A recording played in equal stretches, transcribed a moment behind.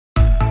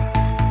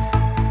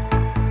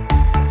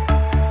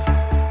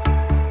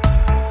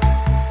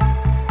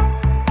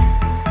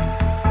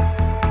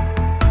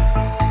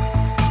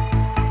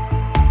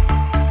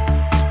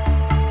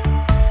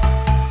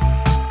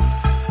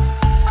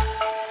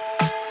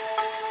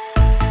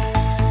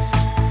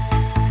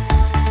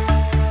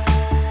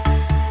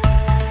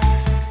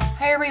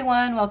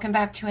everyone, welcome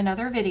back to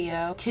another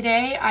video.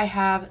 Today I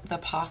have the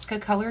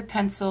POSCA colored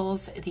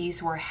pencils.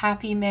 These were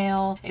Happy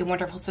Mail. A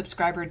wonderful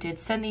subscriber did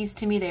send these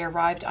to me. They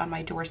arrived on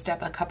my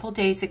doorstep a couple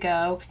days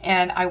ago,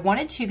 and I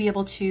wanted to be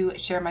able to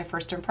share my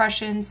first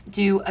impressions,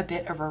 do a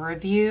bit of a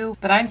review,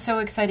 but I'm so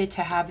excited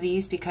to have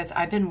these because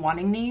I've been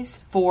wanting these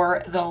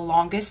for the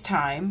longest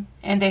time,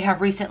 and they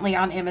have recently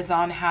on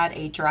Amazon had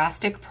a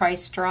drastic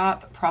price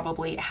drop,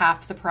 probably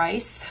half the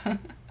price.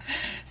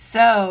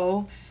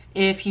 So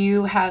if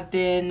you have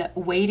been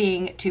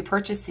waiting to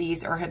purchase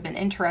these or have been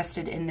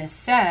interested in this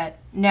set,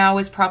 now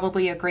is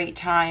probably a great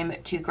time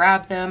to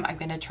grab them. I'm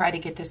going to try to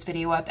get this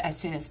video up as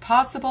soon as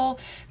possible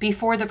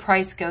before the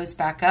price goes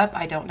back up.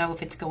 I don't know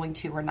if it's going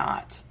to or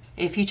not.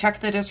 If you check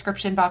the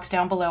description box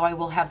down below, I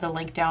will have the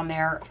link down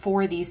there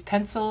for these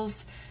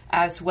pencils,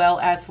 as well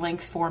as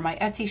links for my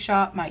Etsy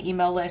shop, my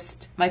email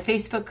list, my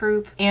Facebook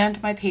group,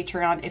 and my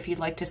Patreon if you'd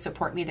like to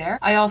support me there.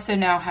 I also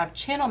now have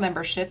channel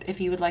membership.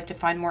 If you would like to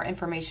find more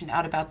information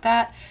out about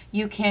that,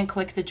 you can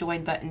click the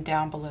join button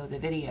down below the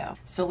video.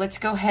 So let's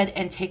go ahead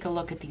and take a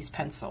look at these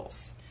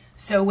pencils.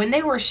 So when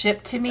they were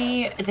shipped to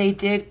me, they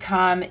did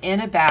come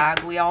in a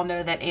bag. We all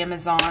know that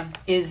Amazon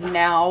is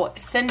now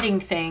sending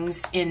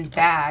things in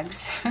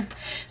bags.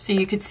 So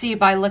you could see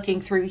by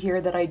looking through here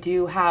that I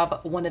do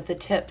have one of the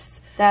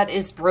tips that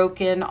is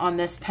broken on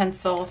this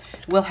pencil.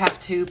 We'll have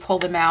to pull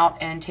them out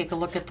and take a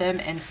look at them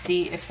and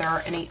see if there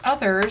are any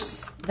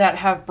others that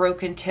have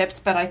broken tips,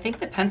 but I think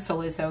the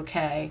pencil is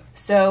okay.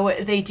 So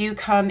they do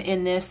come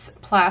in this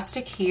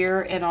plastic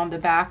here, and on the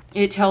back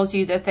it tells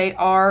you that they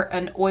are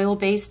an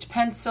oil-based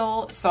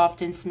pencil,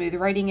 soft and smooth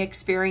writing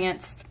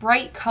experience,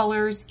 bright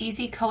colors,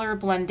 easy color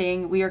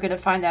blending. We are going to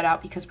find that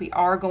out because we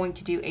are going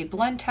to do a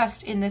blend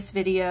test in this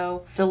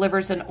video.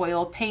 Delivers an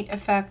oil paint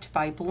effect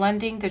by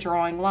blending the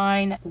drawing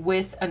line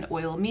with an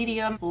oil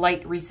medium,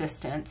 light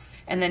resistance.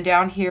 And then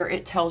down here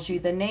it tells you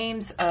the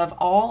names of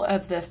all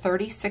of the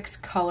 36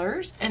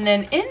 colors. And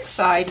then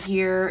inside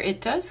here it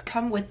does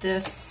come with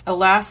this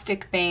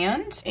elastic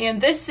band,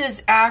 and this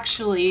is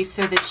actually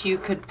so that you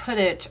could put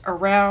it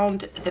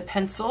around the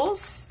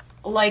pencils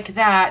like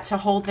that to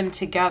hold them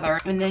together.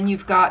 And then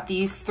you've got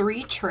these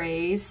 3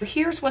 trays.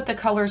 Here's what the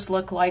colors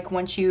look like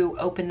once you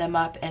open them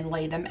up and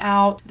lay them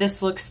out.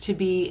 This looks to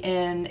be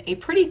in a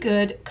pretty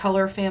good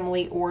color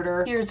family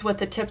order. Here's what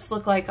the tips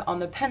look like on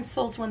the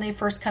pencils when they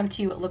first come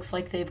to you. It looks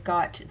like they've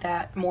got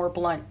that more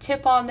blunt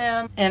tip on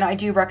them, and I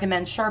do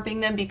recommend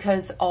sharpening them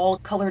because all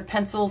colored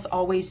pencils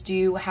always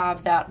do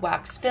have that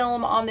wax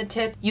film on the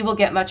tip. You will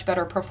get much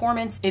better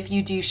performance if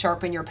you do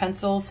sharpen your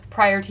pencils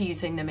prior to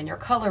using them in your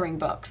coloring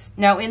books.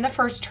 Now in the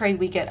first tray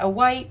we get a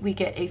white, we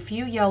get a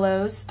few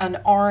yellows,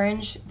 an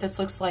orange. This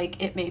looks like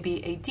it may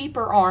be a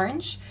deeper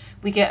orange.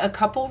 We get a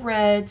couple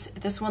reds.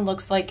 This one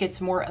looks like it's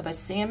more of a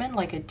salmon,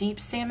 like a deep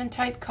salmon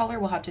type color.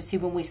 We'll have to see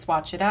when we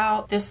swatch it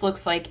out. This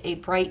looks like a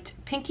bright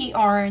pinky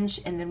orange,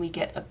 and then we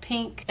get a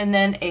pink, and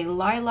then a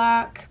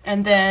lilac.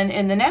 And then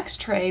in the next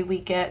tray, we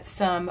get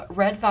some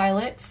red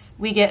violets.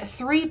 We get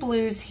 3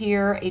 blues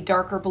here, a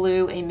darker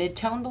blue, a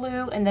mid-tone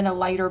blue, and then a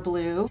lighter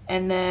blue.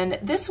 And then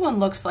this one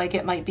looks like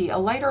it might be a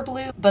lighter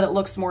blue, but it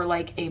looks more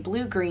like a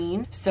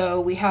blue-green.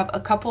 So we have a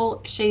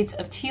couple shades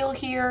of teal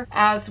here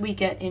as we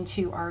get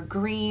into our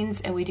greens.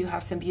 And we do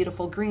have some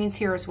beautiful greens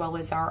here, as well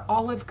as our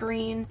olive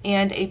green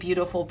and a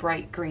beautiful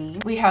bright green.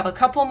 We have a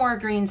couple more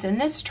greens in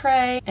this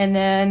tray, and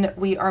then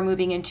we are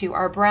moving into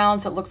our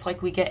browns. It looks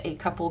like we get a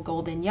couple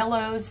golden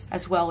yellows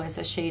as well as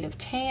a shade of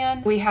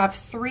tan. We have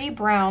 3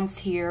 browns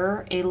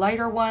here, a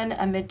lighter one,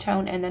 a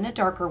mid-tone, and then a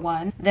darker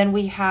one. Then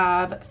we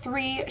have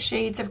 3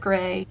 shades of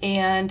gray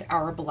and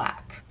our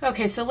black.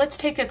 Okay, so let's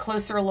take a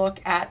closer look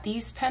at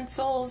these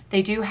pencils.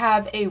 They do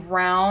have a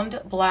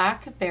round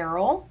black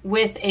barrel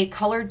with a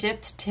color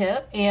dipped tip,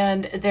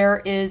 and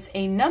there is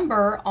a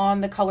number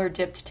on the color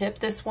dipped tip.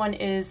 This one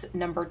is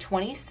number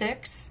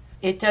 26.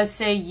 It does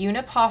say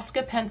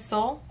POSCA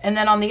pencil, and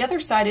then on the other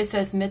side it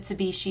says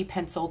Mitsubishi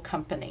Pencil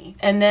Company.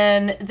 And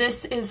then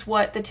this is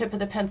what the tip of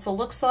the pencil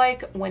looks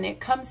like when it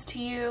comes to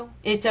you.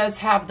 It does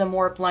have the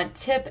more blunt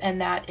tip,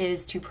 and that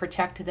is to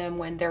protect them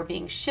when they're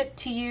being shipped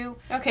to you.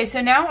 Okay,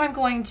 so now I'm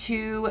going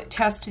to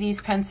test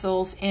these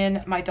pencils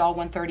in my Doll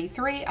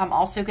 133. I'm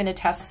also going to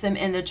test them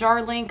in the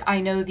Jar Link.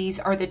 I know these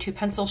are the 2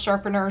 pencil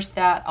sharpeners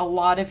that a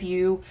lot of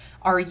you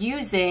are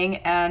using,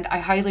 and I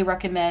highly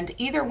recommend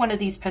either one of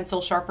these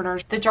pencil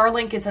sharpeners. The Jar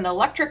Link is an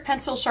electric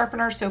pencil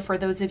sharpener, so for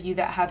those of you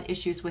that have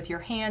issues with your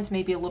hands,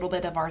 maybe a little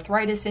bit of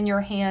arthritis in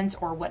your hands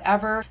or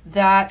whatever,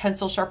 that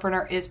pencil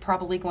sharpener is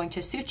probably going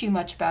to suit you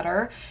much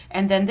better.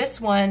 And then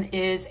this one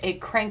is a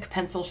crank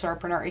pencil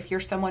sharpener. If you're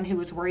someone who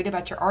is worried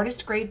about your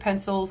artist grade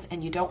pencils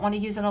and you don't want to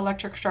use an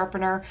electric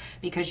sharpener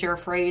because you're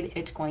afraid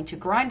it's going to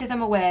grind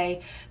them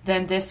away,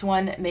 then this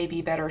one may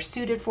be better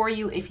suited for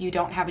you if you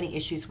don't have any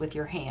issues with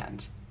your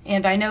hand.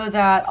 And I know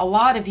that a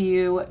lot of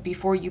you,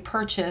 before you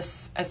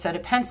purchase a set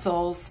of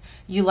pencils,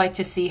 you like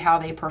to see how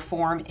they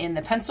perform in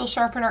the pencil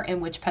sharpener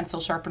and which pencil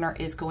sharpener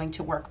is going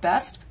to work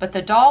best. But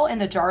the Doll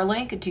and the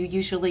Jarlink do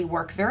usually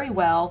work very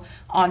well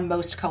on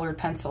most colored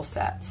pencil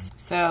sets.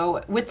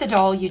 So with the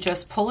Doll, you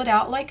just pull it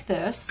out like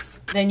this.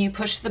 Then you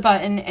push the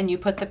button and you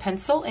put the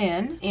pencil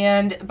in.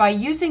 And by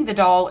using the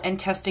Doll and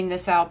testing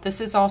this out, this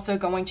is also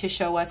going to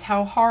show us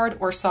how hard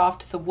or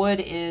soft the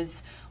wood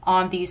is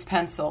on these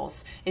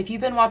pencils. If you've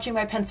been watching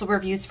my pencil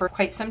reviews for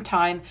quite some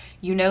time,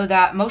 you know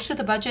that most of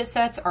the budget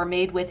sets are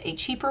made with a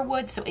cheaper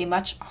wood, so a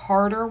much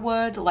harder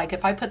wood. Like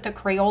if I put the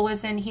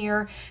Crayolas in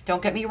here,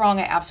 don't get me wrong,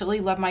 I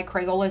absolutely love my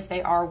Crayolas.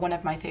 They are one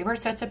of my favorite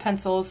sets of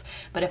pencils,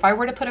 but if I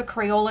were to put a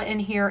Crayola in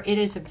here, it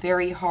is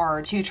very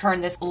hard to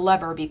turn this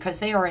lever because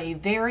they are a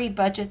very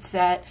budget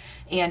set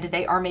and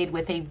they are made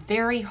with a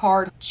very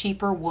hard,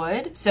 cheaper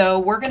wood. So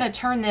we're gonna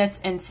turn this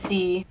and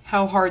see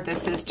how hard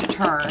this is to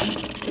turn.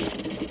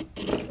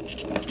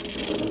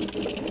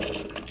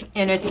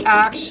 And it's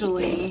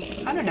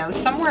actually, I don't know,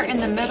 somewhere in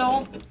the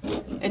middle.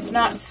 It's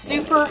not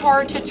super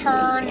hard to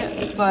turn,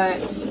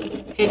 but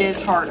it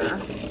is harder.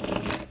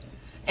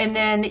 And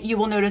then you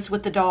will notice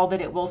with the Doll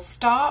that it will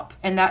stop,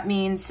 and that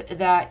means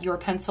that your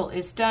pencil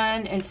is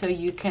done, and so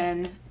you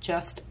can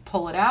just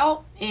pull it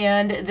out.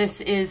 And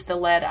this is the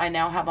lead I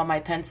now have on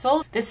my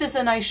pencil. This is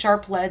a nice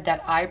sharp lead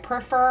that I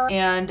prefer,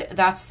 and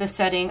that's the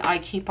setting I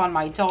keep on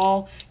my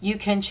Doll. You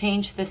can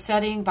change the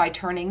setting by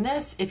turning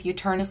this. If you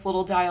turn this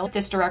little dial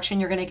this direction,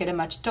 you're gonna get a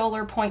much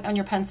duller point on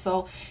your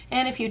pencil.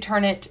 And if you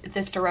turn it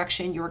this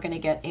direction, you're gonna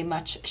get a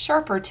much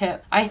sharper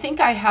tip. I think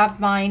I have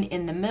mine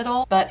in the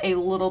middle, but a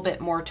little bit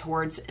more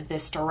towards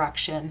this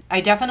direction. I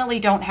definitely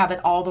don't have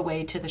it all the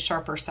way to the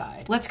sharper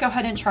side. Let's go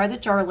ahead and try the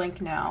Jarlink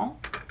now.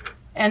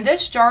 And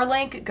this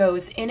Jarlink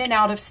goes in and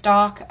out of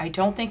stock. I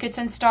don't think it's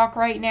in stock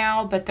right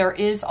now, but there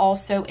is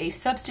also a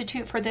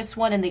substitute for this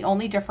one. And the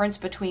only difference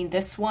between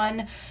this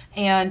one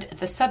and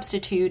the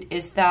substitute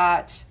is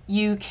that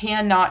you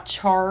cannot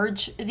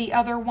charge the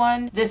other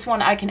one. This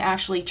one, I can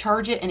actually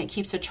charge it and it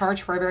keeps a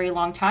charge for a very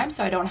long time,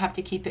 so I don't have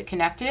to keep it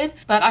connected.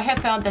 But I have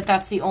found that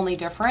that's the only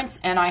difference,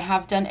 and I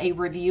have done a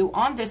review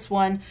on this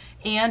one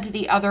and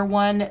the other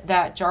one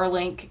that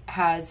Jarlink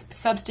has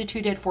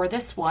substituted for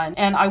this one,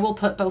 and I will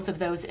put both of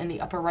those in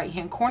the upper right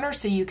hand corner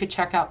so you could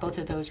check out both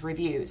of those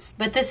reviews.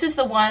 But this is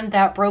the one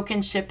that broke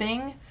in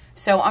shipping,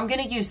 so I'm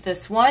going to use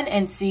this one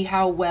and see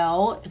how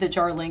well the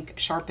Jarlink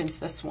sharpens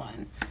this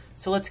one.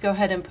 So let's go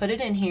ahead and put it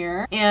in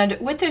here. And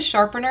with this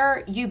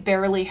sharpener, you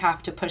barely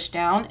have to push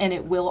down and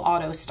it will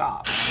auto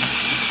stop.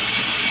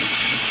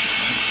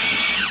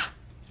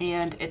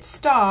 And it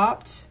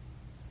stopped.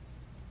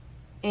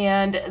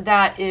 And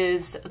that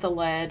is the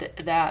lead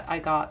that I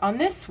got on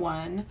this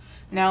one.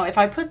 Now, if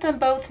I put them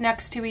both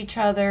next to each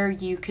other,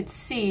 you could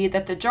see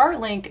that the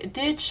Jarlink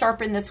did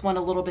sharpen this one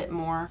a little bit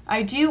more.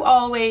 I do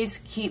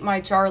always keep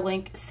my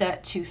Jarlink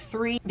set to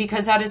 3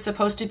 because that is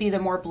supposed to be the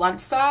more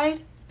blunt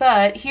side.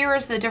 But here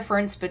is the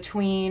difference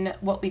between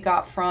what we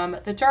got from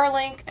the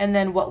Jarlink and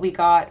then what we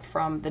got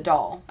from the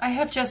Doll. I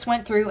have just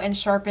went through and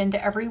sharpened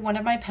every one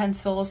of my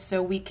pencils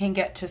so we can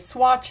get to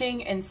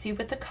swatching and see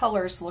what the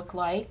colors look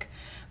like.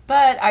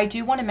 But I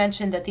do want to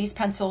mention that these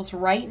pencils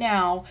right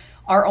now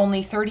are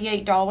only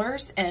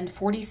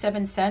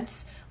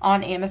 $38.47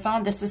 on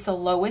Amazon. This is the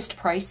lowest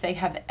price they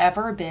have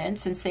ever been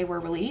since they were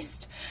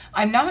released.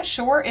 I'm not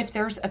sure if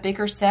there's a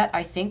bigger set.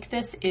 I think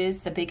this is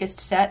the biggest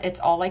set.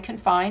 It's all I can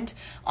find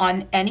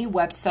on any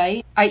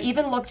website. I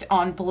even looked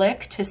on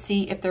Blick to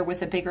see if there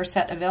was a bigger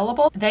set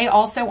available. They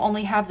also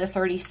only have the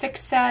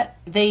 36 set.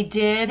 They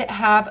did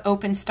have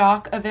open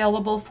stock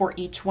available for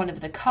each one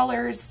of the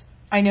colors.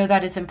 I know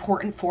that is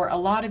important for a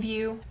lot of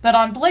you, but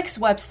on Blick's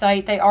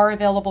website, they are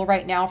available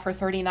right now for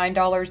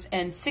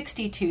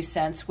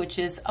 $39.62, which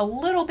is a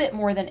little bit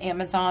more than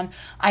Amazon.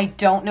 I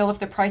don't know if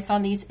the price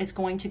on these is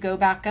going to go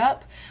back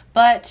up,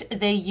 but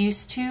they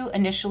used to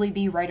initially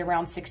be right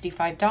around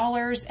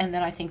 $65, and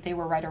then I think they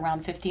were right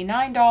around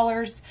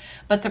 $59,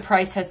 but the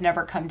price has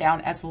never come down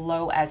as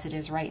low as it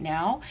is right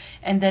now.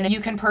 And then you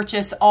can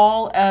purchase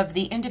all of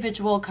the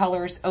individual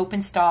colors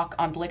open stock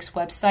on Blick's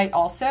website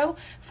also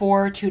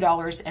for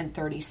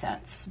 $2.30.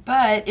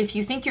 But if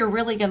you think you're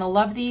really going to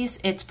love these,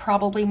 it's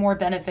probably more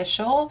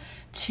beneficial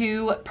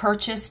to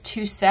purchase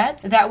 2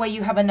 sets. That way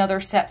you have another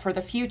set for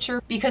the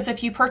future, because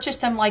if you purchase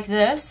them like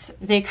this,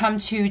 they come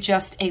to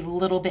just a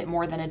little bit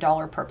more than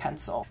 $1 per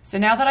pencil. So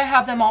now that I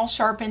have them all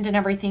sharpened and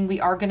everything, we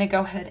are going to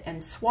go ahead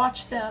and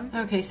swatch them.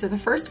 Okay, so the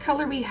first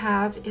color we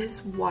have is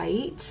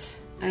white,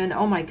 and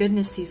oh my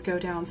goodness, these go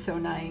down so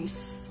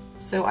nice.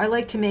 So I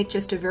like to make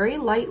just a very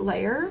light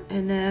layer,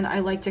 and then I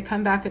like to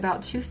come back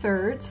about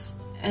 2/3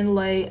 and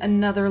lay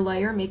another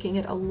layer, making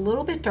it a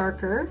little bit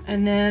darker.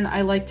 And then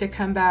I like to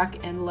come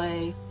back and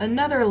lay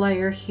another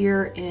layer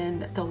here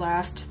in the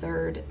last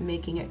third,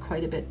 making it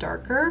quite a bit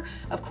darker.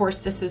 Of course,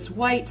 this is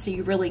white, so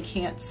you really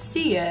can't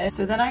see it.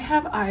 So then I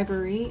have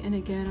ivory, and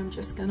again, I'm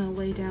just gonna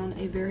lay down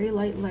a very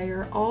light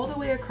layer all the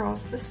way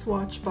across the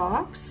swatch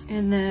box.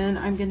 And then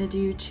I'm gonna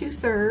do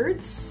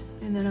 2/3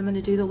 And then I'm going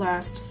to do the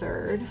last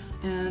third.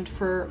 And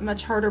for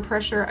much harder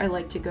pressure, I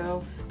like to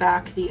go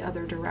back the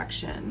other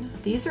direction.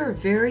 These are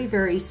very,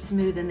 very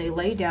smooth and they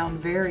lay down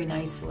very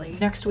nicely.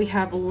 Next we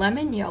have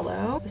lemon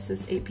yellow. This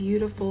is a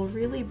beautiful,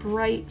 really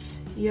bright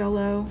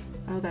yellow.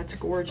 Oh, that's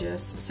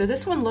gorgeous. So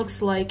this one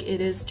looks like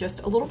it is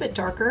just a little bit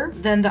darker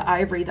than the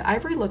ivory. The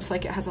ivory looks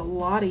like it has a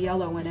lot of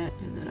yellow in it.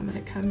 And then I'm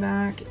going to come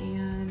back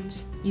and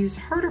use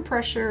harder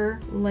pressure,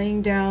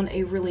 laying down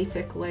a really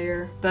thick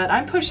layer. But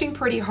I'm pushing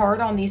pretty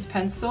hard on these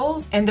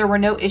pencils and there were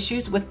no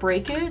issues with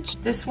breakage.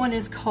 This one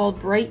is called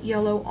Bright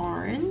Yellow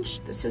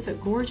Orange. This is a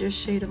gorgeous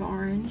shade of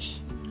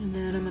orange. And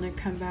then I'm going to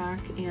come back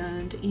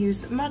and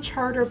use much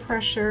harder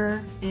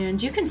pressure.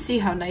 And you can see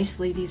how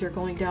nicely these are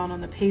going down on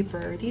the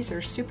paper. These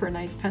are super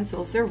nice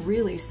pencils. They're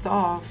really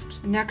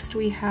soft. Next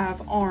we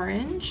have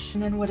orange.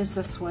 And then what is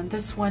this one?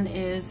 This one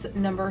is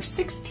number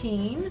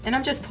 16. And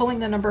I'm just pulling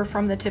the number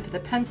from the tip of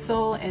the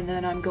pencil and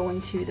then I'm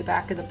going to the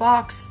back of the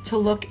box to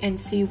look and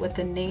see what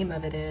the name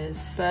of it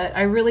is. But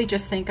I really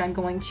just think I'm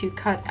going to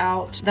cut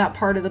out that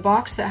part of the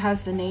box that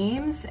has the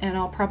names and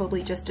I'll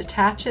probably just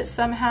attach it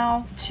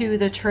somehow to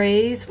the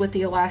trays with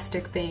the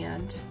elastic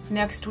band.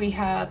 Next we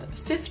have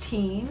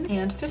 15,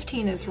 and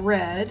 15 is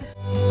red.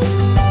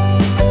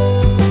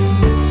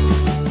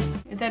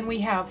 Then we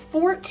have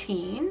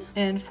 14,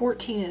 and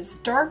 14 is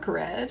dark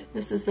red.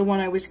 This is the one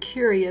I was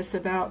curious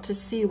about to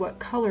see what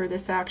color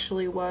this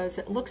actually was.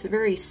 It looks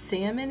very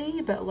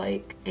salmon-y, but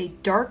like a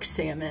dark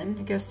salmon.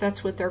 I guess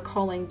that's what they're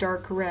calling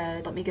dark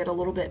red. Let me get a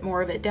little bit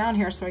more of it down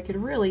here so I could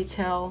really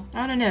tell.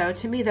 I don't know,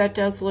 to me that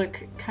does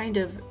look kind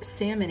of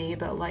salmon-y,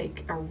 but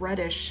like a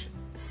reddish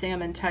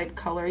salmon type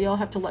color. You'll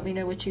have to let me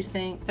know what you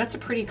think. That's a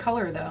pretty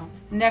color though.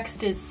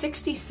 Next is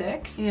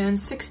 66, and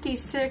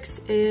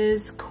 66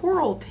 is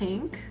coral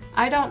pink.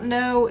 I don't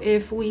know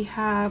if we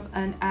have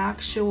an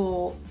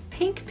actual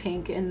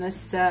pink in this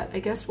set.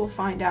 I guess we'll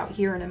find out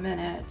here in a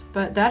minute,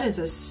 but that is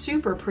a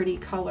super pretty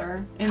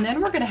color. And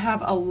then we're gonna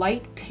have a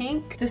light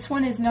pink. This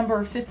one is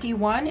number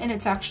 51 and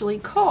it's actually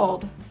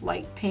called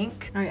light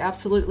pink. I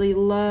absolutely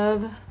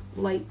love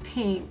light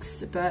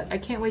pinks, but I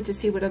can't wait to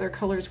see what other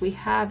colors we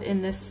have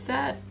in this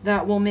set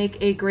that will make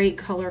a great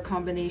color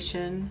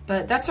combination.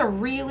 But that's a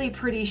really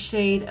pretty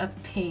shade of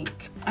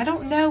pink. I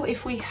don't know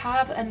if we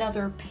have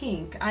another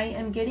pink. I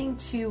am getting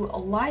to a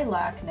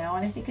lilac now,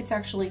 and I think it's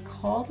actually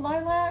called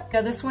lilac.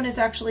 Yeah, this one is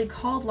actually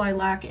called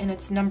lilac and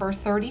it's number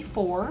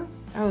 34.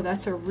 Oh,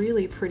 that's a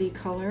really pretty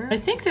color. I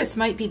think this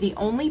might be the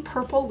only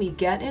purple we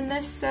get in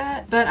this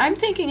set, but I'm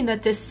thinking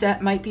that this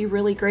set might be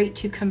really great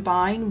to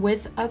combine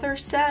with other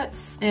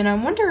sets. And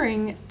I'm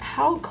wondering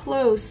how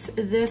close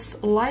this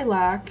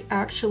lilac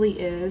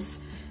actually is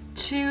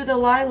to the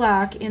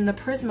lilac in the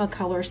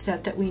Prismacolor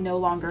set that we no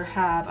longer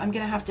have. I'm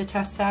gonna have to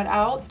test that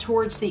out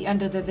towards the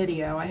end of the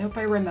video. I hope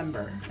I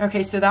remember.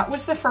 Okay, so that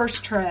was the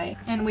first tray,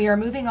 and we are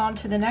moving on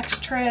to the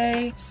next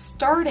tray,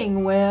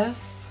 starting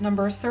with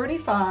number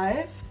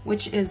 35,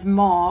 which is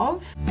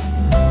mauve.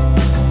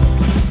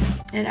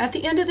 And at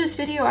the end of this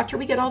video, after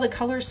we get all the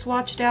colors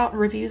swatched out and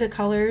review the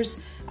colors,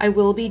 I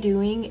will be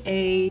doing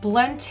a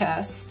blend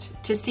test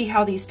to see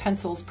how these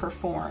pencils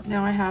perform.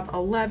 Now I have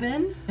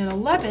 11, and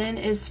 11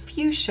 is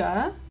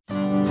fuchsia.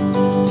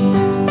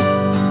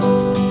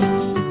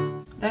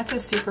 That's a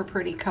super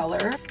pretty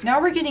color. Now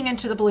we're getting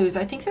into the blues.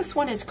 I think this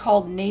one is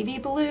called navy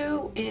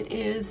blue. It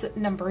is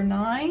number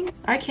 9.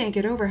 I can't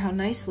get over how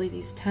nicely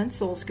these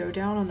pencils go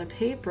down on the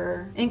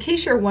paper. In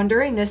case you're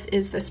wondering, this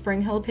is the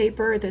Spring Hill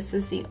paper. This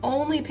is the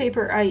only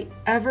paper I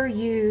ever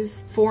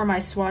use for my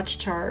swatch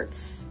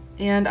charts.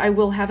 And I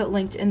will have it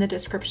linked in the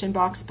description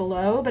box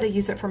below, but I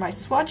use it for my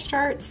swatch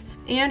charts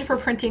and for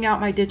printing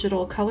out my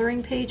digital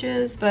coloring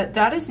pages. But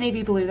that is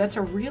navy blue. That's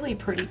a really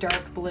pretty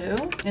dark blue.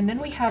 And then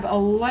we have a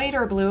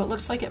lighter blue. It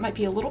looks like it might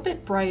be a little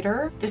bit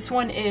brighter. This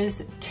one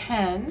is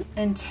 10,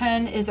 and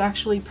 10 is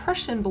actually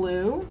Prussian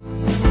blue.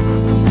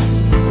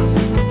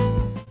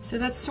 So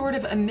that's sort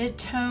of a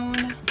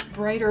mid-tone,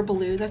 brighter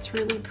blue. That's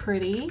really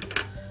pretty.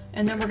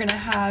 And then we're gonna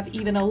have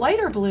even a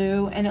lighter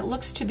blue, and it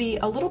looks to be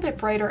a little bit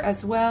brighter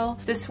as well.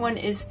 This one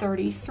is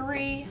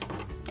 33,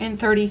 and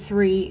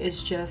 33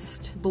 is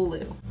just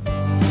blue.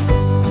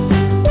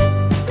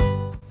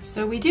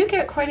 So we do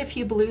get quite a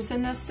few blues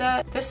in this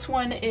set. This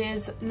one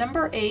is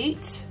number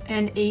 8,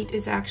 and 8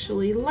 is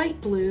actually light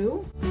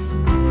blue.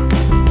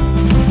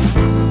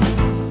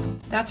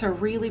 That's a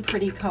really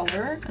pretty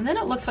color. And then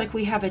it looks like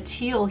we have a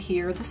teal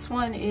here. This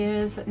one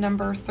is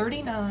number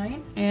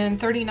 39, and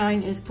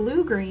 39 is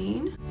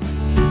blue-green.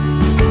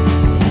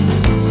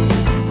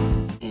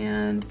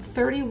 And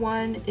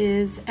 31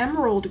 is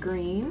emerald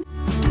green.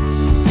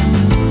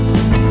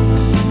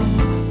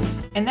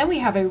 And then we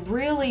have a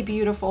really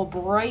beautiful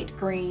bright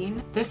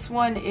green. This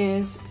one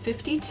is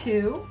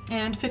 52,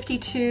 and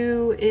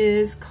 52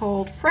 is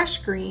called fresh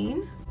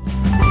green.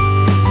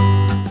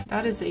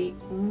 That is a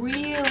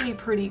really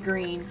pretty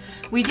green.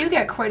 We do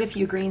get quite a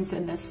few greens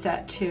in this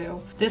set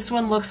too. This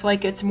one looks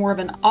like it's more of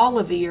an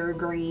Olivier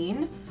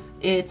green.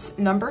 It's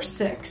number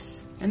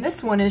 6. And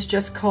this one is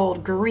just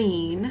called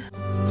green.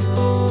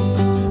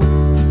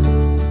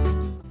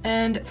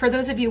 And And for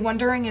those of you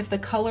wondering if the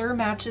color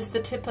matches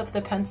the tip of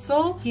the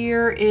pencil,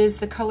 here is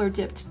the color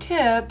dipped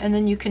tip, and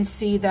then you can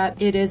see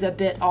that it is a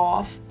bit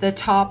off. The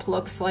top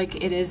looks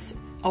like it is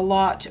a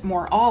lot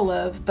more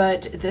olive,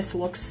 but this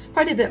looks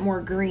quite a bit more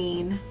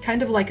green,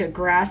 kind of like a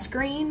grass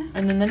green.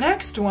 And then the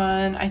next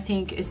one I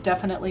think is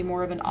definitely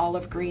more of an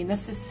olive green.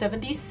 This is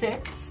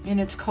 76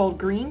 and it's called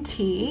Green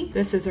Tea.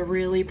 This is a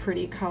really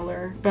pretty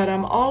color, but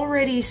I'm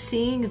already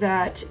seeing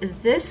that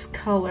this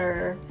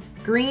color,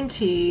 green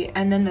tea,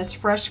 and then this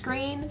fresh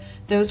green,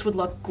 those would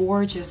look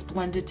gorgeous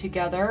blended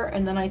together.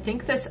 And then I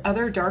think this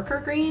other darker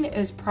green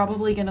is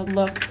probably gonna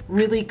look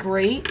really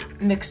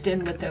great mixed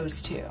in with those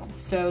two.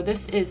 So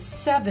this is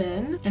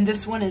 7, and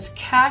this one is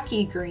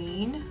khaki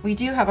green. We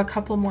do have a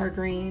couple more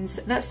greens.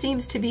 That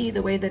seems to be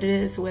the way that it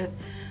is with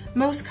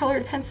most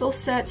colored pencil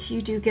sets.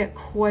 You do get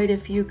quite a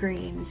few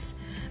greens.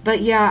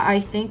 But yeah,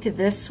 I think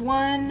this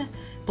one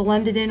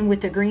blended in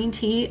with the green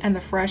tea and the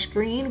fresh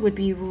green would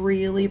be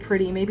really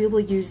pretty. Maybe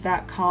we'll use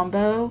that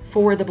combo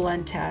for the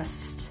blend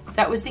test.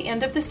 That was the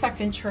end of the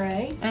second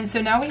tray. And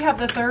so now we have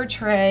the third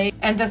tray,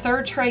 and the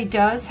third tray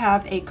does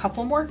have a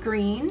couple more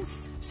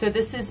greens. So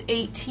this is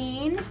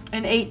 18,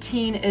 and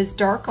 18 is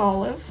dark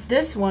olive.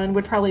 This one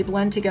would probably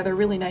blend together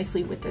really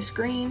nicely with this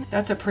green.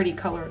 That's a pretty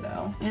color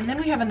though. And then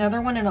we have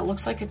another one, and it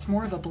looks like it's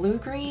more of a blue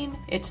green.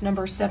 It's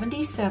number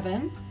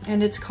 77,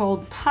 and it's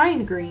called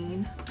Pine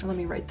Green. Let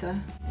me write the...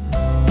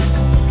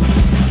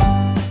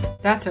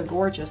 That's a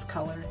gorgeous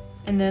color.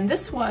 And then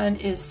this one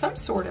is some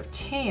sort of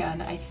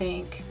tan, I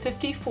think.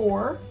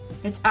 54.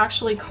 It's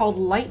actually called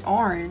Light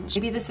Orange.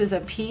 Maybe this is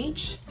a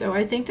peach. So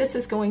I think this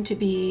is going to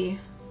be,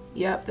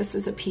 yep, this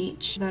is a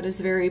peach. That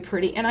is very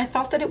pretty. And I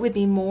thought that it would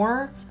be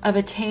more of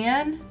a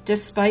tan,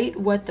 despite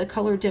what the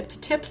color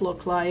dipped tip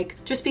looked like,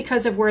 just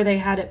because of where they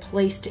had it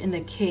placed in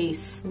the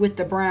case with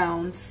the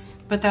browns.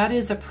 But that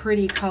is a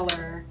pretty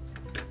color.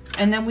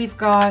 And then we've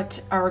got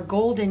our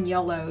golden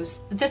yellows.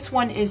 This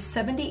one is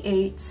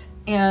 78.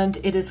 And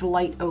it is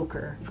light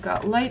ochre. We've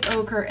got light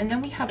ochre, and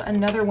then we have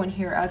another one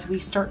here as we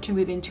start to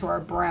move into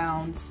our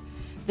browns.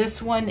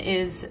 This one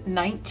is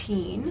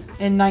 19,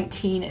 and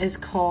 19 is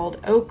called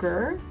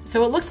ochre.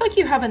 So it looks like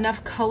you have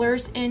enough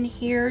colors in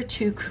here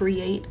to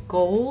create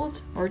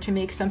gold, or to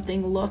make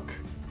something look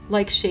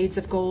like shades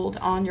of gold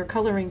on your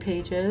coloring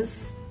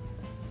pages,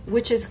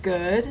 which is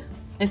good.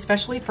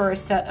 Especially for a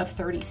set of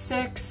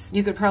 36.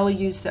 You could probably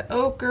use the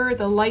ochre,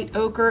 the light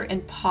ochre,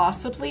 and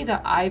possibly the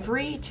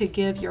ivory to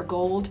give your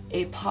gold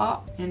a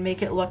pop and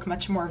make it look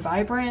much more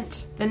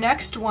vibrant. The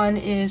next one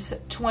is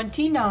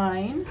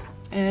 29,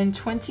 and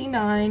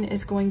 29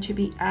 is going to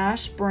be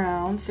ash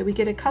brown. So we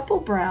get a couple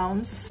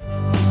browns.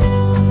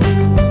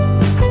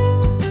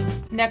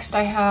 Next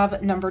I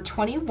have number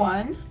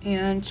 21,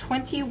 and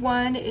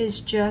 21 is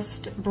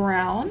just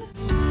brown.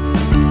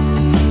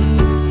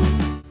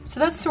 So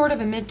that's sort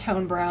of a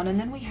mid-tone brown. And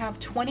then we have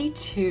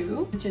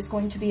 22, which is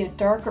going to be a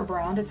darker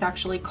brown. It's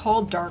actually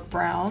called dark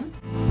brown.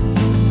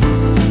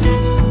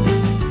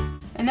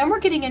 And then we're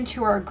getting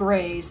into our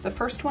grays. The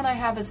first one I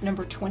have is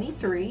number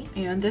 23,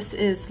 and this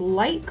is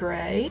light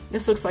gray.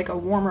 This looks like a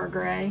warmer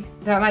gray.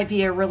 That might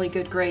be a really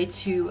good gray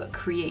to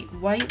create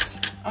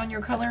white on your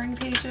coloring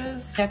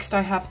pages. Next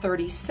I have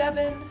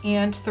 37,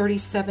 and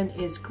 37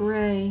 is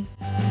gray.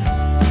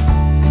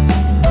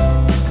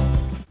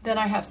 Then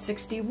I have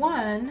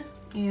 61,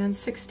 and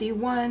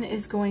 61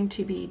 is going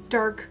to be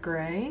dark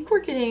gray. We're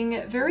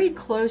getting very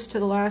close to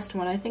the last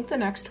one. I think the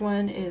next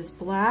one is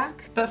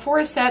black. But for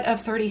a set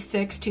of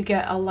 36 to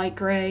get a light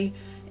gray,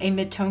 a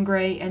mid-tone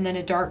gray, and then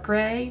a dark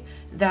gray,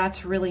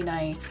 that's really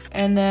nice.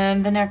 And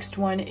then the next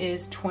one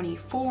is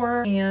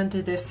 24, and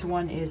this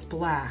one is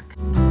black.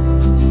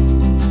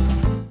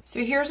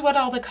 So here's what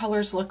all the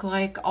colors look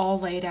like all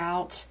laid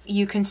out.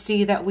 You can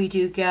see that we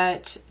do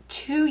get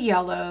 2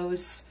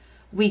 yellows.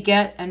 We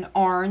get an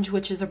orange,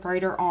 which is a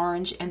brighter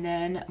orange, and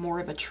then more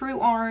of a true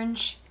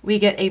orange. We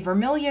get a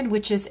vermilion,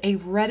 which is a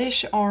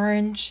reddish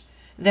orange.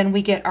 Then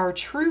we get our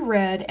true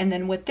red, and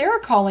then what they're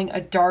calling a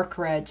dark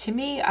red. To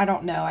me, I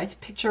don't know. I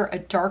picture a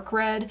dark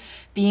red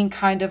being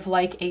kind of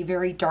like a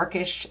very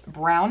darkish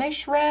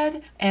brownish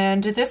red.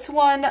 And this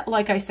one,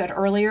 like I said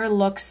earlier,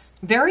 looks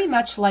very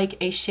much like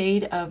a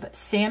shade of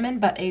salmon,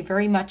 but a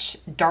very much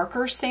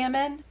darker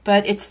salmon.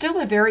 But it's still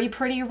a very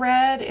pretty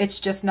red. It's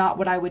just not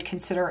what I would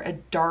consider a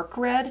dark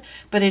red,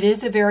 but it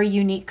is a very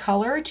unique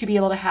color to be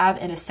able to have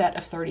in a set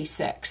of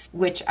 36,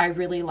 which I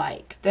really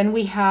like. Then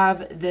we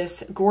have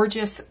this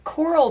gorgeous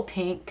coral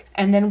pink,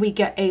 and then we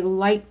get a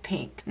light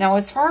pink. Now,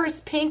 as far as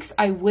pinks,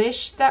 I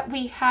wish that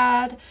we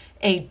had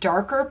a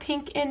darker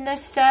pink in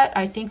this set.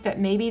 I think that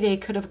maybe they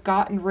could have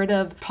gotten rid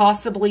of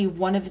possibly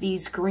one of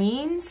these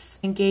greens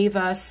and gave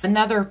us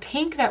another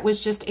pink that was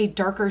just a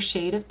darker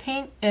shade of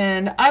pink,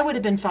 and I would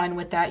have been fine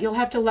with that. You'll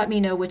have to let me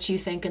know what you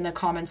think in the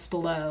comments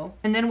below.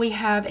 And then we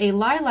have a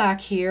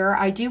lilac here.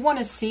 I do want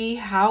to see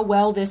how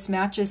well this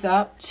matches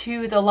up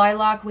to the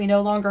lilac we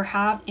no longer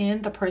have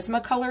in the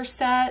Prismacolor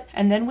set.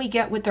 And then we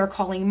get what they're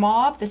calling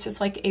mauve. This is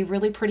like a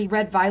really pretty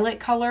red violet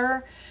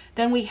color.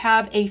 Then we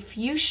have a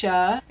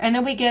fuchsia, and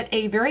then we get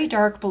a very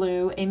dark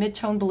blue, a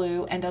mid-tone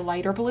blue, and a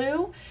lighter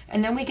blue.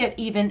 And then we get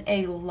even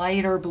a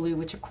lighter blue,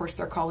 which of course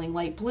they're calling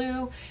light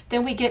blue.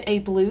 Then we get a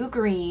blue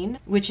green,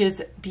 which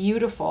is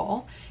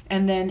beautiful.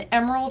 And then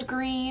emerald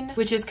green,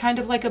 which is kind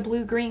of like a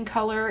blue-green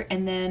color,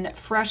 and then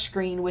fresh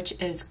green, which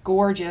is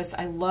gorgeous.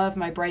 I love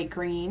my bright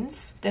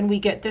greens. Then we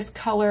get this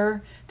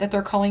color that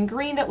they're calling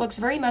green that looks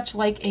very much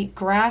like a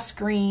grass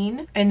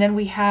green. And then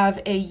we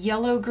have a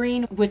yellow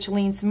green, which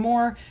leans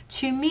more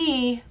to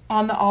me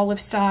on the olive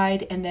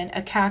side, and then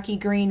a khaki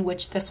green,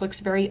 which this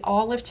looks very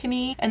olive to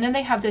me. And then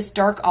they have this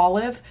dark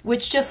olive,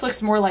 which just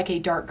looks more like a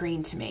dark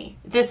green to me.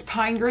 This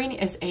pine green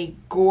is a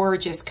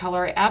gorgeous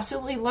color. I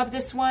absolutely love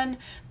this one,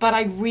 but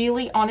I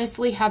really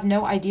honestly have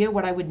no idea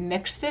what I would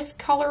mix this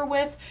color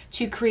with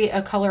to create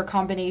a color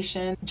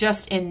combination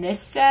just in this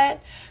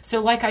set. So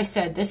like I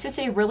said, this is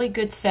a really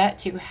good set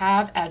to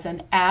have as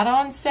an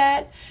add-on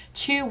set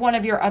to one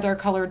of your other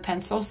colored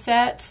pencil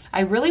sets.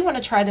 I really want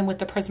to try them with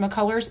the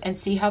Prismacolors and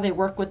see how they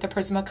work with the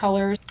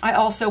Prismacolors. I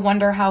also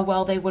wonder how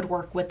well they would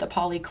work with the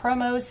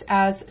Polychromos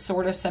as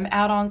sort of some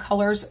add-on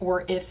colors,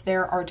 or if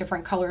there are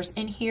different colors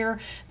in here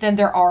than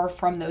there are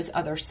from those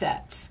other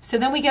sets. So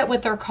then we get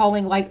what they're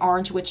calling light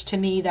orange, which to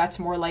me that's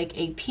more like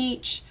a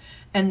peach,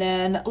 and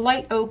then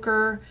light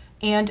ochre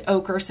and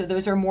ochre. So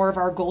those are more of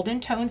our golden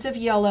tones of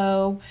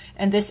yellow.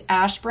 And this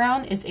ash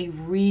brown is a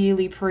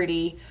really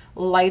pretty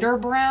lighter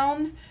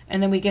brown.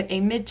 And then we get a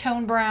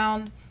mid-tone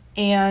brown,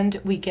 and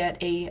we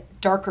get a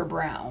darker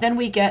brown. Then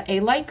we get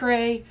a light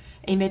gray,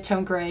 a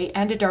mid-tone gray,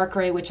 and a dark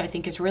gray, which I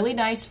think is really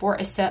nice for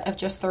a set of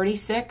just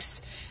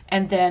 36,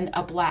 and then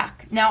a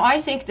black. Now I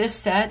think this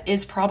set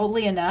is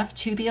probably enough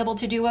to be able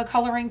to do a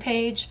coloring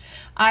page.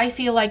 I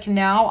feel like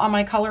now on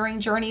my coloring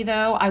journey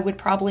though, I would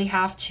probably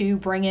have to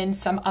bring in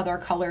some other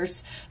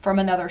colors from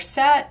another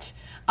set.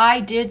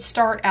 I did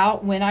start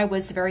out when I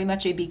was very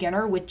much a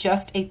beginner with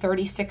just a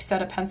 36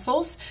 set of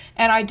pencils,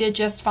 and I did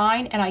just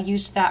fine, and I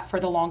used that for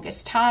the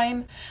longest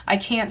time. I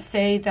can't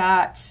say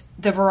that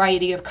the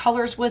variety of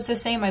colors was the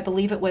same. I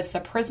believe it was the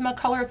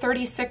Prismacolor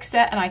 36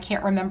 set, and I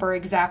can't remember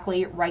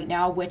exactly right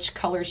now which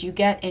colors you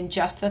get in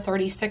just the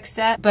 36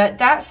 set, but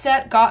that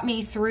set got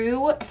me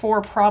through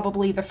for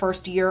probably the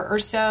first year or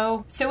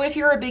so. So if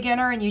you're a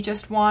beginner and you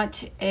just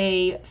want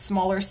a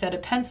smaller set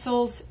of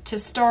pencils to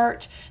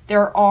start,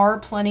 there are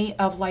plenty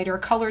of lighter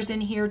colors in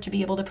here to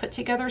be able to put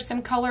together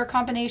some color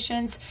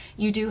combinations.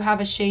 You do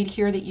have a shade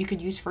here that you could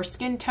use for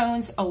skin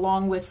tones,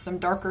 along with some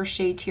darker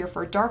shades here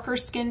for darker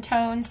skin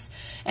tones.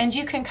 And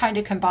you can kind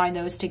of combine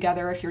those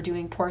together if you're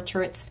doing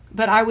portraits.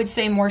 But I would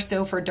say more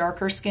so for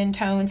darker skin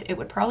tones, it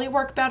would probably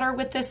work better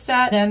with this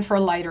set than for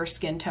lighter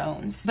skin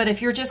tones. But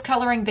if you're just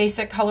coloring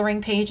basic coloring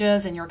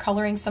pages and you're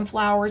coloring some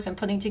flowers and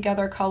putting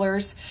together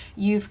colors,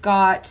 you've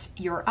got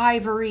your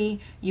ivory,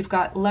 you've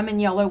got lemon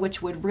yellow,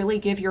 which would really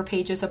give your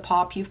pages a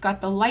pop. You've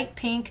got the light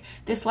pink.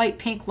 This light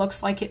pink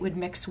looks like it would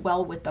mix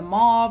well with the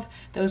mauve.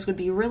 Those would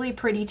be really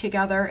pretty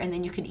together. And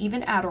then you could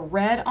even add a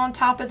red on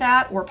top of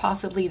that, or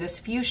possibly this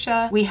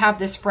fuchsia. We have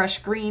this fresh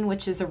green,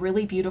 which is a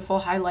really beautiful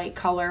highlight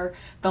color.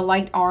 The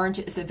light orange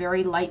is a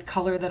very light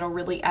color that'll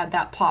really add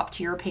that pop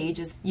to your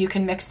pages. You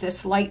can mix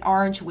this light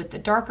orange with the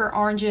darker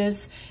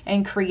oranges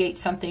and create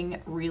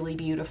something really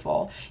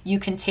beautiful. You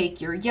can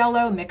take your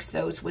yellow, mix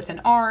those with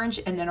an orange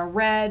and then a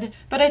red,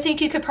 but I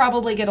think you could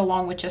probably get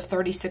along with just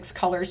 36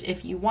 colors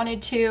if you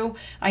wanted to.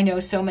 I know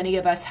so many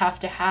of us have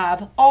to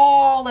have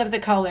all of the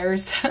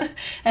colors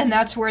and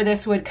that's where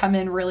this would come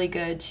in really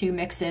good to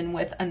mix in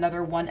with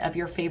another one of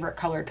your favorite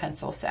colored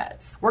pencil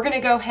sets. We're going to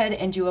go ahead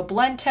and do a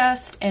blend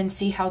test and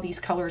see how these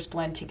colors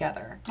blend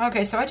together.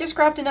 Okay, so I just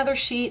grabbed another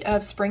sheet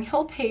of Spring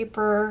Hill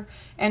paper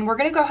and we're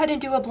going to go ahead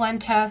and do a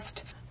blend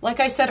test. Like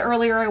I said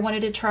earlier, I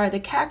wanted to try the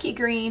khaki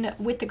green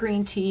with the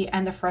green tea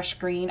and the fresh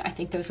green. I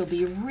think those will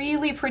be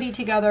really pretty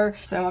together.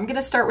 So I'm going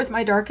to start with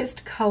my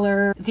darkest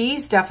color.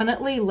 These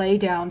definitely lay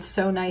down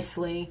so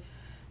nicely.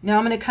 Now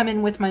I'm going to come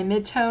in with my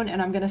mid-tone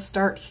and I'm going to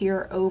start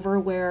here over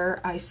where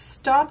I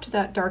stopped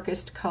that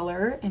darkest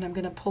color, and I'm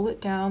going to pull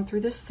it down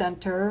through the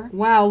center.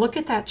 Wow, look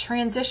at that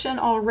transition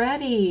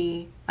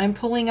already. I'm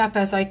pulling up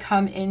as I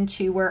come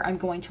into where I'm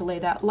going to lay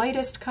that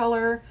lightest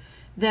color.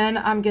 Then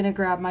I'm going to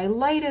grab my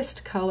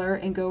lightest color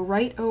and go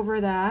right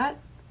over that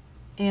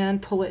and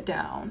pull it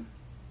down.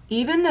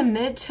 Even the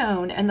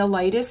mid-tone and the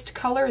lightest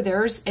color,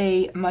 there's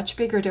a much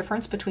bigger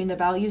difference between the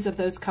values of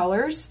those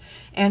colors.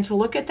 And to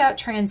look at that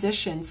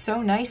transition,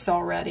 so nice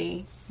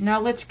already. Now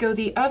let's go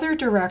the other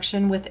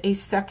direction with a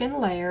second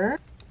layer.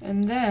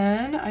 And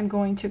then I'm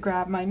going to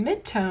grab my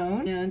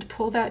mid-tone and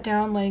pull that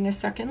down, laying a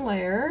second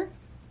layer.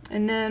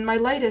 And then my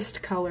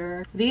lightest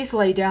color. These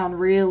lay down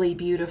really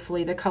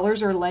beautifully. The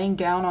colors are laying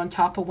down on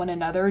top of one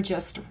another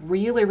just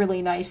really,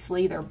 really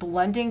nicely. They're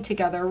blending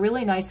together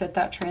really nice at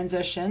that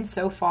transition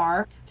so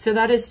far. So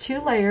that is 2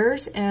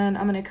 layers, and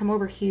I'm going to come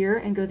over here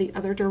and go the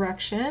other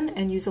direction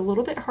and use a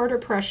little bit harder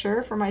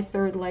pressure for my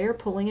 3rd layer,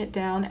 pulling it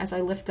down as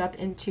I lift up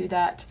into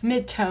that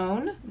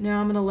mid-tone. Now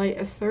I'm going to lay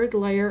a 3rd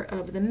layer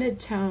of the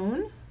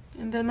mid-tone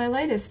and then my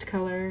lightest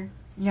color.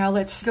 Now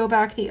let's go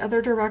back the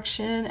other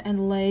direction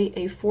and lay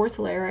a fourth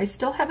layer. I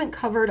still haven't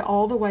covered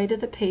all the white of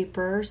the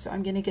paper, so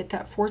I'm going to get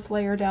that fourth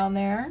layer down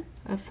there.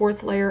 A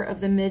fourth layer of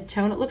the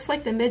mid-tone. It looks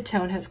like the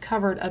mid-tone has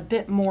covered a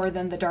bit more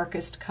than the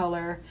darkest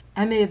color.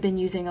 I may have been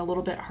using a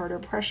little bit harder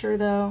pressure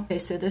though. Okay,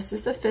 so this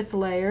is the fifth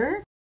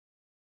layer.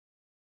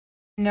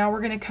 Now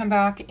we're going to come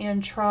back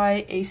and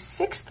try a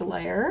sixth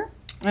layer.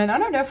 And I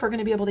don't know if we're going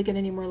to be able to get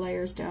any more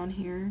layers down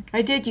here.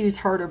 I did use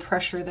harder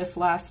pressure this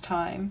last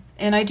time.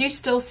 And I do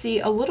still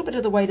see a little bit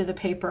of the white of the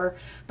paper,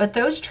 but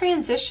those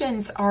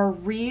transitions are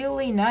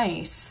really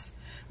nice.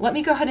 Let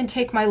me go ahead and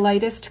take my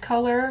lightest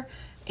color,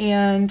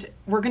 and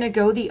we're going to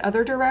go the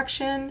other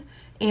direction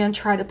and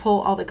try to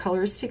pull all the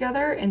colors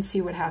together and see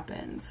what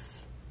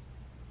happens.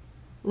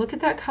 Look at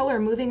that color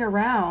moving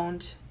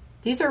around.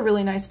 These are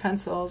really nice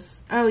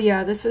pencils. Oh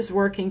yeah, this is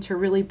working to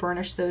really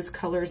burnish those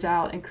colors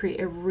out and create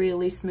a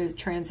really smooth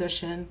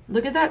transition.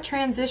 Look at that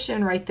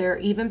transition right there,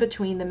 even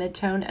between the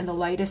mid-tone and the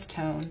lightest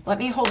tone. Let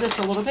me hold this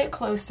a little bit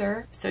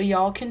closer so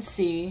y'all can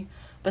see,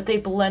 but they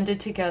blended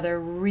together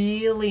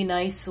really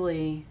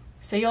nicely.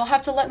 So you'll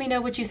have to let me know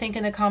what you think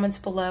in the comments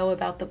below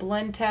about the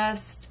blend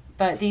test.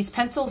 But these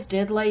pencils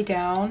did lay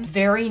down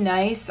very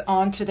nice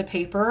onto the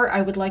paper.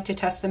 I would like to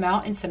test them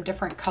out in some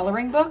different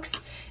coloring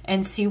books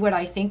and see what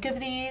I think of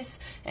these,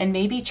 and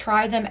maybe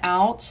try them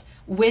out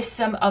with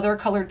some other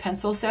colored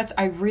pencil sets.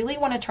 I really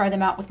want to try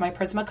them out with my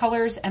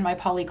Prismacolors and my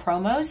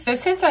Polychromos. So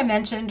since I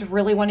mentioned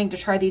really wanting to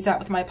try these out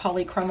with my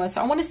Polychromos,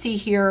 I want to see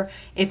here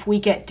if we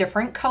get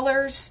different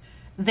colors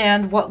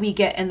than what we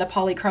get in the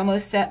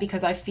Polychromos set,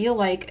 because I feel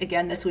like,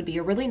 again, this would be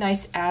a really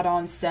nice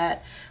add-on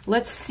set.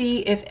 Let's see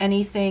if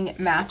anything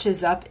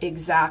matches up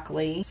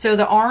exactly. So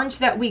the orange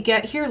that we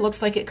get here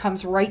looks like it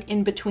comes right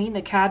in between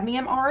the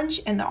cadmium orange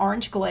and the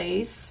orange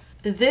glaze.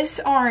 This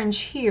orange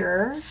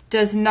here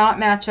does not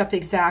match up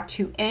exact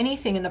to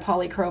anything in the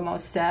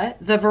Polychromos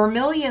set. The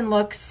vermilion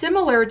looks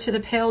similar to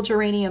the pale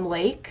geranium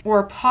lake,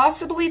 or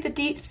possibly the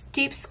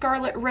deep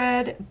scarlet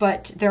red,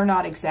 but they're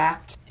not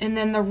exact. And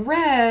then the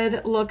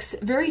red looks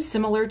very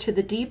similar to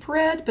the deep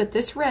red, but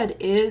this red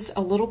is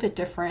a little bit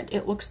different.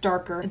 It looks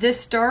darker.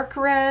 This dark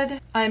red,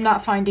 I'm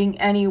not finding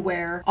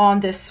anywhere on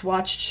this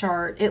swatch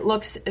chart. It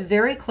looks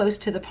very close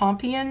to the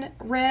Pompion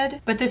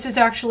red, but this is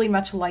actually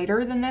much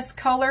lighter than this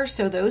color,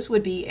 so those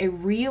would be a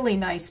really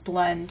nice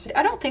blend.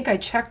 I don't think I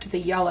checked the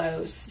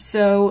yellows.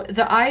 So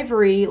the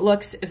ivory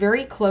looks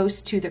very close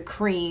to the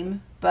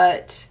cream,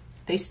 but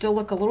they still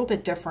look a little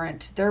bit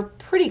different. They're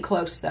pretty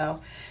close though.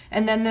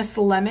 And then this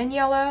lemon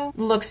yellow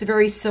looks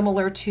very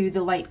similar to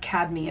the light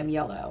cadmium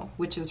yellow,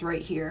 which is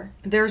right here.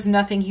 There's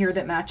nothing here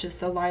that matches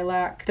the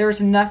lilac. There's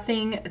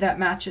nothing that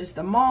matches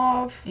the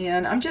mauve.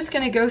 And I'm just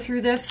gonna go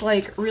through this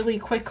like really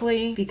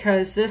quickly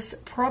because this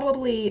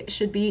probably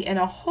should be in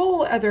a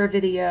whole other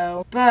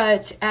video.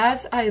 But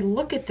as I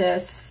look at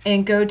this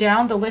and go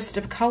down the list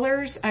of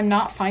colors, I'm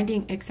not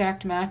finding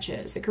exact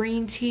matches. The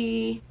green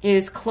tea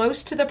is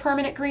close to the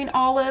permanent green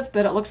olive,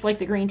 but it looks like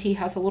the green tea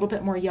has a little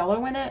bit more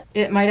yellow in it.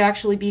 It might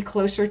actually be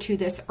closer to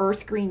this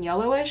earth green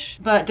yellowish,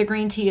 but the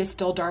green tea is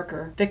still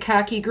darker. The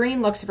khaki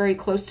green looks very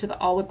close to the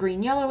olive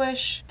green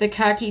yellowish. The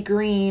khaki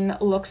green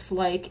looks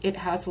like it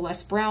has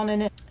less brown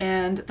in it.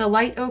 And the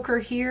light ochre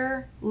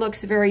here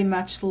looks very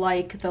much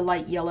like the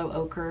light yellow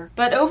ochre.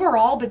 But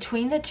overall,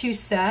 between the two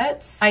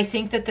sets, I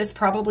think that this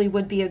probably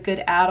would be a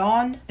good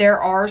add-on. There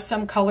are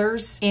some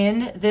colors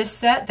in this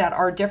set that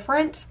are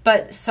different,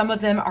 but some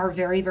of them are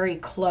very, very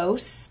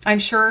close. I'm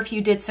sure if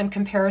you did some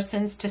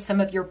comparisons to some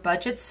of your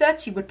budget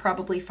sets, you would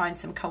probably find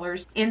some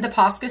colors in the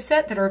POSCA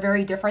set that are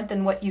very different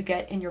than what you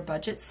get in your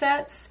budget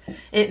sets.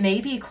 It may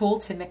be cool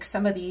to mix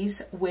some of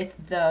these with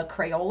the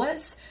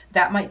Crayolas.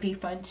 That might be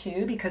fun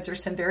too, because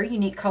there's some very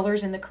unique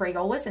colors in the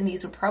Crayolas, and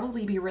these would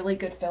probably be really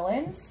good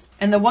fill-ins.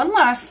 And the one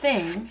last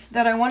thing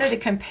that I wanted to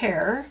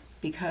compare,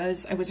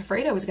 because I was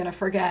afraid I was going to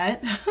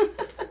forget,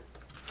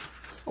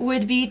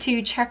 would be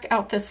to check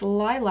out this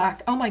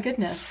lilac. Oh my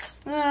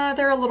goodness.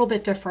 They're a little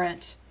bit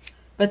different.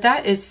 But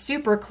that is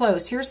super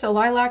close. Here's the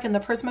lilac in the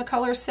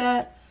Prismacolor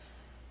set,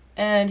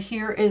 and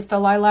here is the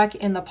lilac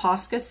in the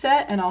POSCA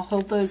set, and I'll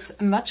hold those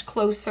much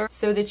closer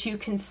so that you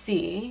can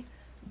see.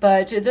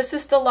 But this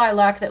is the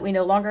lilac that we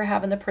no longer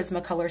have in the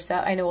Prismacolor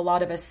set. I know a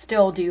lot of us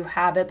still do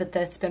have it, but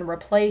that's been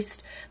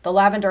replaced. The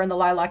lavender and the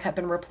lilac have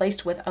been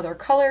replaced with other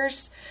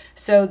colors.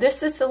 So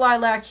this is the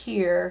lilac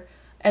here,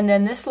 and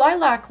then this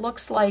lilac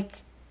looks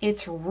like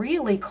it's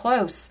really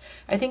close.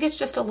 I think it's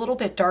just a little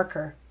bit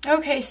darker.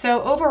 Okay,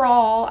 so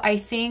overall, I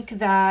think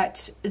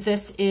that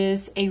this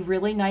is a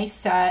really nice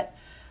set.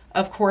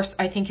 Of course,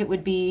 I think it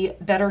would be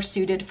better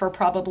suited for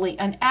probably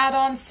an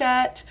add-on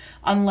set,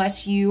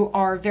 unless you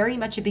are very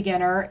much a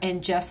beginner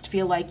and just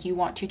feel like you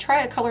want to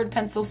try a colored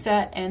pencil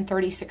set and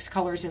 36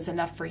 colors is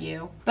enough for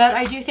you. But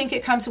I do think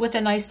it comes with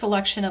a nice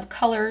selection of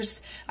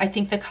colors. I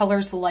think the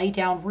colors lay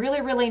down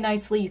really, really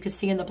nicely. You could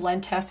see in the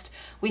blend test,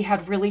 we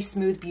had really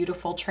smooth,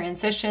 beautiful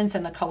transitions,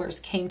 and the colors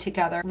came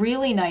together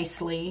really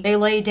nicely. They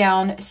lay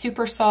down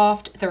super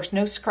soft. There's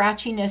no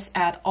scratchiness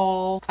at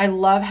all. I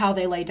love how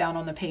they lay down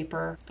on the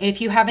paper.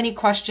 If you haven't any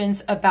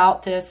questions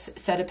about this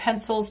set of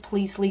pencils,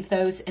 please leave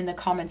those in the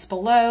comments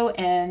below,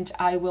 and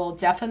I will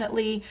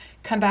definitely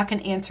come back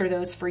and answer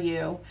those for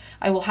you.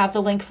 I will have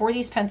the link for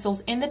these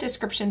pencils in the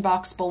description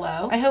box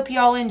below. I hope you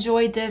all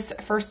enjoyed this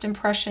first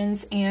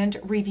impressions and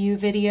review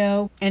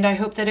video, and I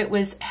hope that it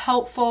was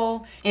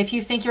helpful. If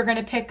you think you're going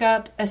to pick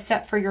up a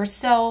set for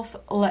yourself,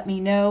 let me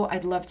know.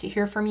 I'd love to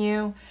hear from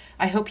you.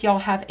 I hope y'all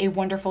have a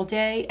wonderful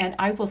day, and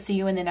I will see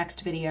you in the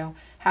next video.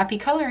 Happy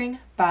coloring.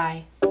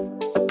 Bye.